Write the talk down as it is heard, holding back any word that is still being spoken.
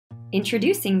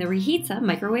Introducing the Reheatza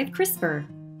Microwave Crisper.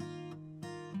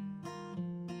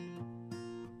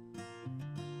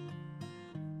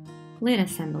 Lid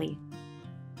assembly.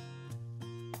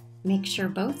 Make sure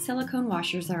both silicone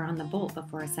washers are on the bolt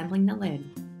before assembling the lid.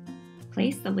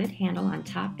 Place the lid handle on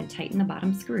top and tighten the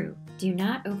bottom screw. Do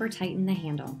not over-tighten the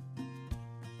handle.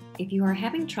 If you are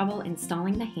having trouble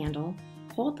installing the handle,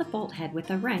 hold the bolt head with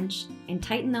a wrench and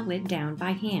tighten the lid down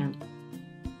by hand.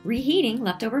 Reheating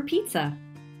leftover pizza.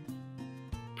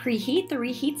 Preheat the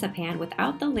Reheatza pan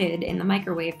without the lid in the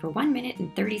microwave for 1 minute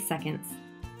and 30 seconds.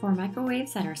 For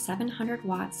microwaves that are 700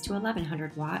 watts to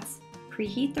 1100 watts,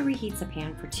 preheat the Reheatza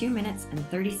pan for 2 minutes and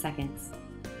 30 seconds.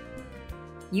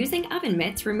 Using oven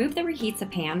mitts, remove the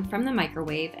Reheatza pan from the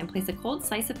microwave and place a cold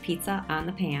slice of pizza on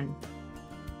the pan.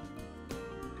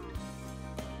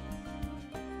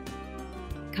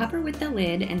 Cover with the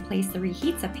lid and place the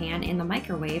Reheatza pan in the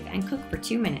microwave and cook for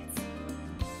 2 minutes.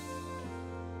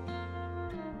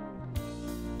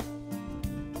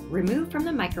 Remove from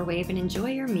the microwave and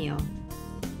enjoy your meal.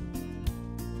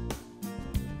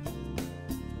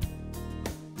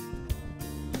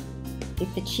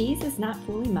 If the cheese is not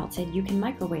fully melted, you can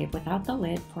microwave without the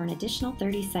lid for an additional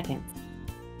 30 seconds.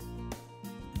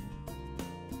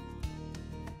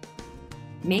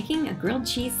 Making a grilled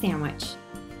cheese sandwich.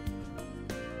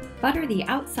 Butter the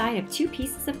outside of 2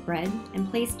 pieces of bread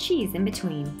and place cheese in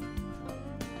between.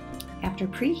 After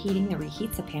preheating the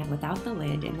Reheatza pan without the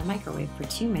lid in the microwave for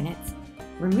 2 minutes,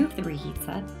 remove the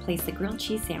Reheatza, place the grilled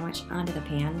cheese sandwich onto the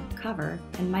pan, cover,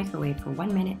 and microwave for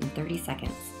 1 minute and 30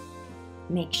 seconds.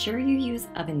 Make sure you use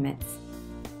oven mitts.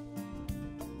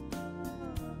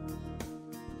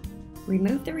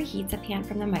 Remove the Reheatza pan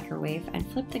from the microwave and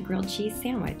flip the grilled cheese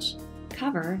sandwich.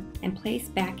 Cover and place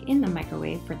back in the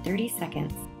microwave for 30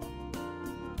 seconds.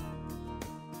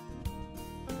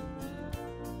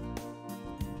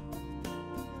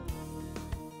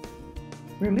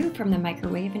 Remove from the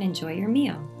microwave and enjoy your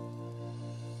meal.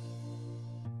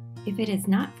 If it is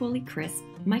not fully crisp,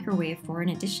 microwave for an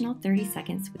additional 30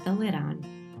 seconds with the lid on.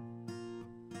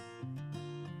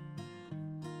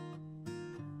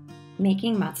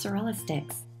 Making mozzarella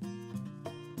sticks.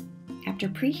 After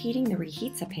preheating the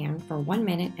Reheatza pan for 1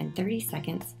 minute and 30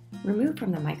 seconds, remove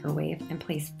from the microwave and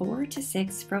place 4 to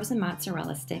 6 frozen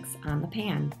mozzarella sticks on the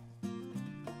pan.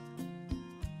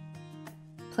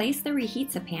 Place the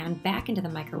Reheatza pan back into the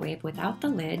microwave without the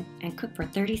lid and cook for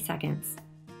 30 seconds.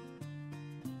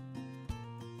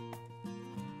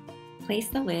 Place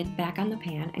the lid back on the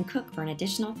pan and cook for an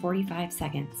additional 45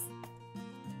 seconds.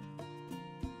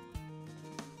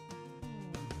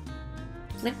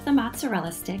 Flip the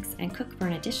mozzarella sticks and cook for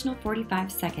an additional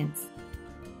 45 seconds.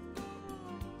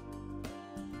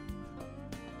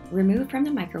 Remove from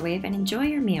the microwave and enjoy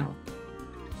your meal.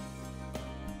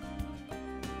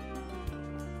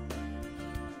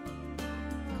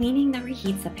 Cleaning the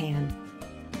Reheatza pan.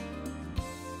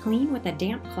 Clean with a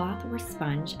damp cloth or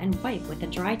sponge and wipe with a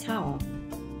dry towel.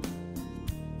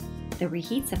 The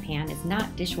Reheatza pan is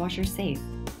not dishwasher safe.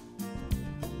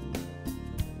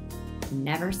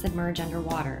 Never submerge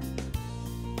underwater.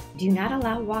 Do not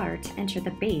allow water to enter the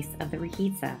base of the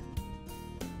Reheatza.